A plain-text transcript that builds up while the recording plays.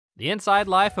the inside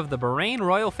life of the Bahrain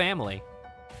royal family.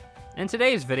 In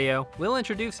today's video, we'll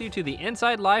introduce you to the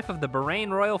inside life of the Bahrain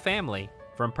royal family.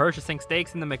 From purchasing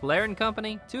stakes in the McLaren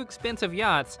company to expensive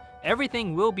yachts,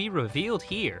 everything will be revealed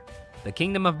here. The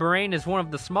Kingdom of Bahrain is one of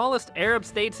the smallest Arab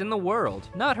states in the world,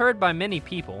 not heard by many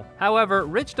people. However,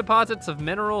 rich deposits of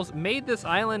minerals made this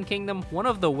island kingdom one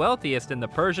of the wealthiest in the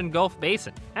Persian Gulf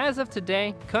basin. As of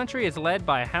today, country is led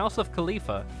by House of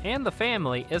Khalifa, and the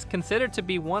family is considered to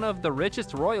be one of the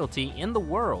richest royalty in the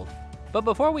world. But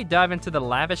before we dive into the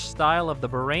lavish style of the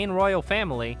Bahrain royal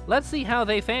family, let's see how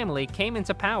they family came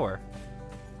into power.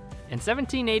 In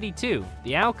 1782,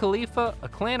 the Al Khalifa, a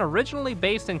clan originally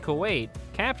based in Kuwait,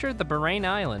 captured the Bahrain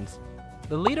Islands.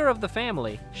 The leader of the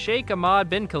family, Sheikh Ahmad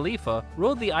bin Khalifa,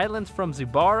 ruled the islands from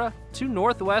Zubarah to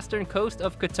northwestern coast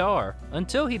of Qatar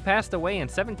until he passed away in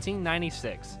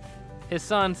 1796. His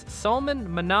sons Salman,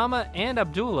 Manama, and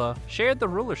Abdullah shared the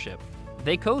rulership.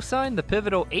 They co-signed the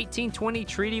pivotal 1820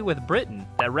 treaty with Britain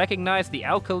that recognized the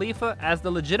Al Khalifa as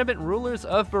the legitimate rulers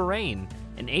of Bahrain.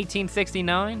 In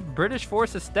 1869, British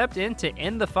forces stepped in to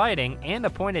end the fighting and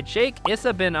appointed Sheikh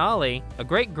Isa bin Ali, a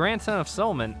great-grandson of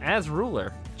Salman, as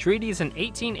ruler. Treaties in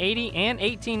 1880 and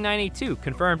 1892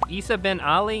 confirmed Isa bin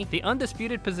Ali the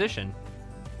undisputed position.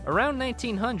 Around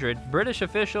 1900, British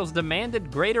officials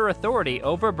demanded greater authority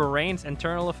over Bahrain's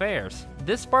internal affairs.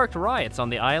 This sparked riots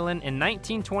on the island in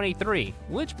 1923,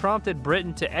 which prompted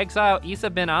Britain to exile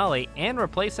Isa bin Ali and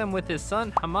replace him with his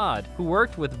son Hamad, who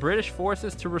worked with British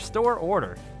forces to restore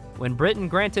order. When Britain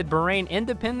granted Bahrain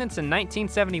independence in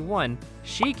 1971,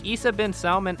 Sheikh Isa bin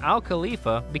Salman Al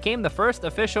Khalifa became the first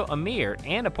official emir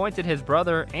and appointed his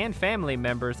brother and family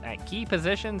members at key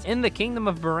positions in the Kingdom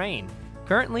of Bahrain.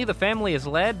 Currently, the family is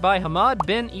led by Hamad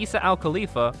bin Isa Al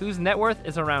Khalifa, whose net worth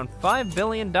is around $5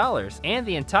 billion, and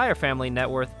the entire family net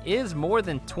worth is more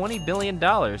than $20 billion,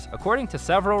 according to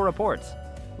several reports.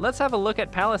 Let's have a look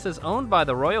at palaces owned by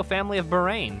the royal family of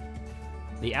Bahrain.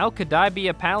 The Al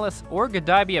Qadaibiyah Palace, or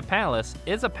Qadaibiyah Palace,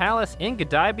 is a palace in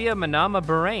Qadaibiyah, Manama,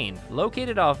 Bahrain,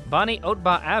 located off Bani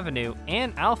Otbah Avenue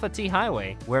and Al Fatih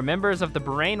Highway, where members of the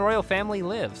Bahrain royal family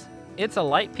lives. It's a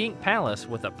light pink palace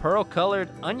with a pearl-colored,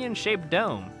 onion-shaped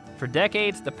dome. For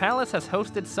decades, the palace has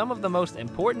hosted some of the most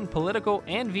important political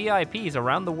and VIPs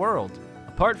around the world.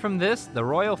 Apart from this, the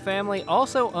royal family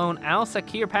also own Al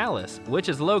Sakir Palace, which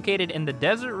is located in the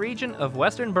desert region of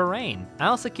western Bahrain.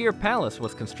 Al Sakir Palace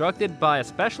was constructed by a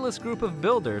specialist group of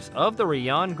builders of the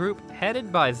Rayyan Group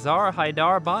headed by Zar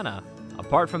Haidar Bana.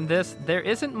 Apart from this, there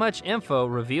isn't much info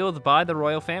revealed by the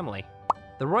royal family.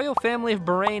 The royal family of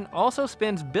Bahrain also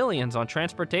spends billions on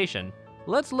transportation.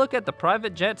 Let's look at the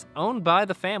private jets owned by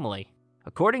the family.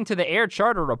 According to the Air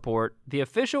Charter Report, the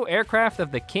official aircraft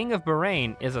of the King of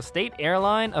Bahrain is a state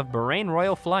airline of Bahrain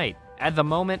Royal Flight. At the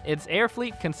moment, its air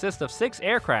fleet consists of 6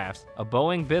 aircrafts, a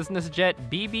Boeing business jet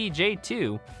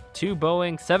BBJ-2, 2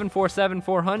 Boeing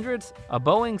 747-400s, a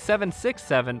Boeing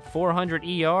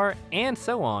 767-400ER, and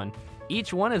so on.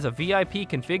 Each one is a VIP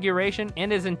configuration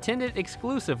and is intended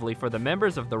exclusively for the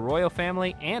members of the royal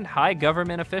family and high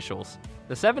government officials.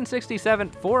 The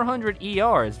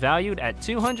 767-400ER is valued at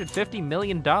 $250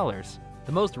 million. The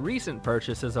most recent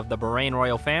purchases of the Bahrain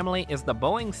royal family is the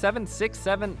Boeing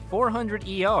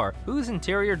 767-400ER, whose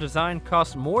interior design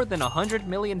cost more than $100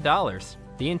 million.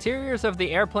 The interiors of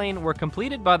the airplane were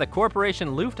completed by the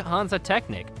corporation Lufthansa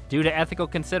Technik. Due to ethical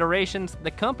considerations,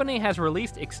 the company has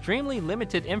released extremely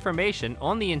limited information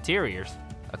on the interiors.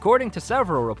 According to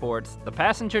several reports, the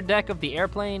passenger deck of the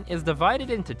airplane is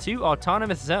divided into 2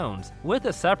 autonomous zones, with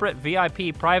a separate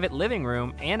VIP private living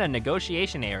room and a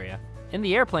negotiation area. In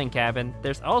the airplane cabin,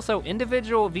 there's also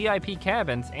individual VIP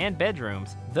cabins and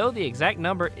bedrooms, though the exact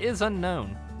number is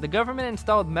unknown. The government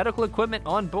installed medical equipment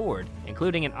on board,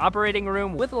 including an operating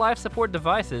room with life support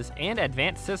devices and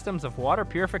advanced systems of water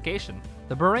purification.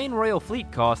 The Bahrain Royal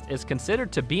Fleet cost is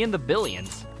considered to be in the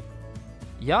billions.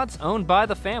 Yachts owned by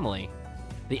the family.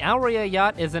 The Al Raya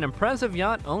yacht is an impressive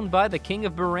yacht owned by the King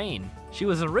of Bahrain. She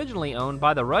was originally owned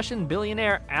by the Russian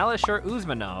billionaire Alisher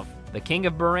Usmanov. The King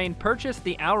of Bahrain purchased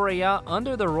the Al Raya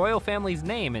under the royal family's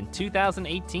name in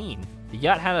 2018. The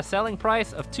yacht had a selling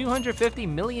price of 250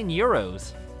 million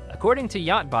euros. According to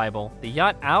Yacht Bible, the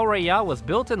yacht Al Raya was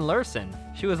built in Lursen.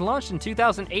 She was launched in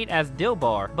 2008 as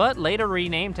Dilbar, but later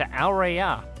renamed to Al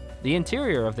Raya. The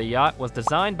interior of the yacht was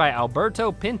designed by Alberto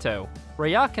Pinto.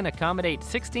 Raya can accommodate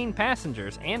 16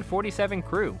 passengers and 47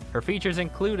 crew. Her features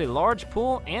include a large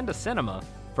pool and a cinema.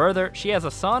 Further, she has a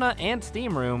sauna and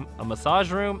steam room, a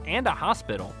massage room, and a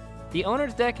hospital. The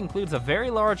owner's deck includes a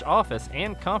very large office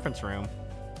and conference room.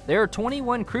 There are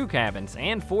 21 crew cabins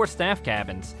and 4 staff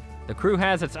cabins. The crew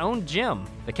has its own gym.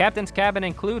 The captain's cabin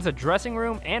includes a dressing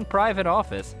room and private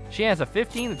office. She has a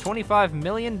 $15 to $25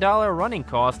 million running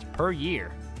cost per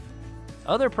year.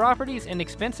 Other properties and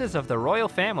expenses of the royal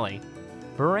family.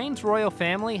 Bahrain's royal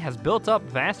family has built up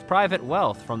vast private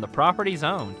wealth from the properties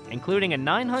owned, including a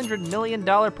 $900 million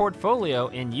portfolio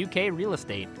in UK real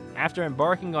estate, after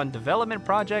embarking on development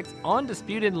projects on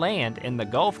disputed land in the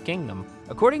Gulf Kingdom.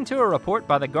 According to a report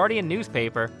by the Guardian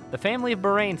newspaper, the family of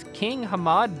Bahrain's King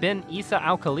Hamad bin Isa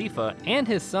Al Khalifa and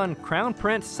his son Crown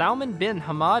Prince Salman bin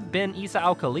Hamad bin Isa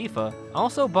Al Khalifa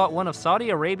also bought one of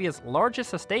Saudi Arabia's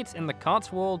largest estates in the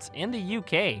Cotswolds in the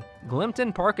UK,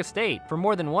 Glimpton Park Estate, for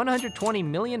more than £120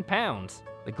 million.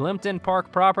 The Glimpton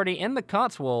Park property in the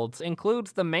Cotswolds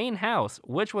includes the main house,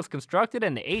 which was constructed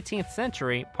in the 18th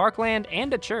century, parkland,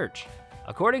 and a church.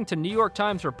 According to New York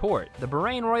Times report, the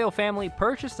Bahrain royal family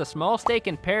purchased a small stake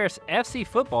in Paris FC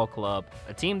Football Club,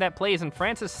 a team that plays in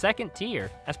France's second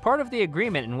tier, as part of the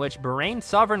agreement in which Bahrain's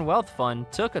sovereign wealth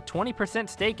fund took a 20%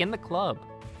 stake in the club.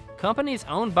 Companies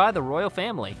owned by the royal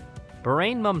family.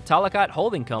 Bahrain Mumtalakat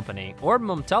Holding Company, or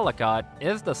Mumtalakat,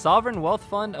 is the sovereign wealth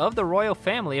fund of the royal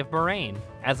family of Bahrain.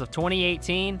 As of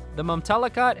 2018, the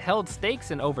Mumtalakat held stakes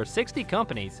in over 60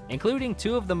 companies, including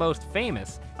two of the most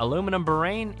famous, Aluminum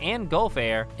Bahrain and Gulf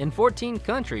Air, in 14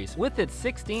 countries with its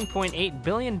 $16.8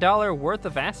 billion worth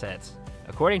of assets.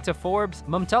 According to Forbes,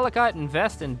 Mumtalakat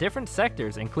invests in different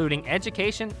sectors including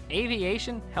education,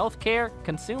 aviation, healthcare,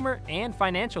 consumer and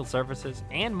financial services,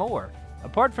 and more.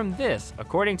 Apart from this,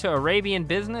 according to Arabian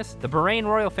Business, the Bahrain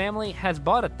royal family has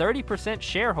bought a 30%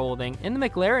 shareholding in the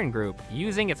McLaren Group,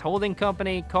 using its holding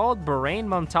company called Bahrain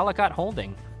Mumtalakat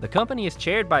Holding. The company is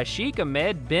chaired by Sheikh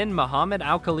Ahmed bin Mohammed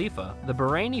Al Khalifa, the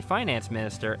Bahraini finance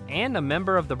minister and a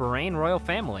member of the Bahrain royal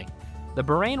family. The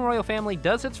Bahrain royal family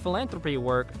does its philanthropy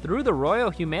work through the Royal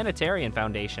Humanitarian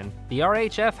Foundation. The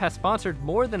RHF has sponsored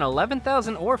more than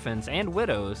 11,000 orphans and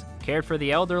widows, cared for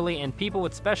the elderly and people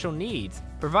with special needs,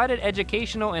 provided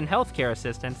educational and healthcare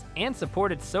assistance, and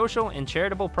supported social and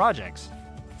charitable projects.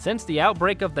 Since the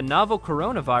outbreak of the novel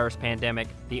coronavirus pandemic,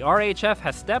 the RHF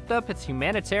has stepped up its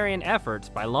humanitarian efforts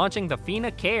by launching the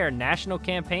FINA Care national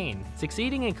campaign,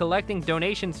 succeeding in collecting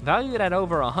donations valued at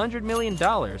over $100 million,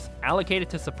 allocated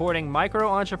to supporting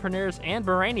micro-entrepreneurs and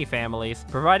Bahraini families,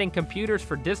 providing computers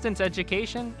for distance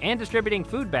education, and distributing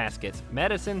food baskets,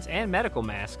 medicines, and medical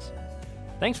masks.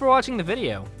 Thanks for watching the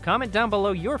video. Comment down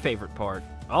below your favorite part.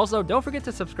 Also, don't forget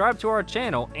to subscribe to our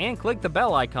channel and click the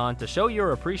bell icon to show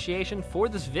your appreciation for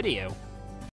this video.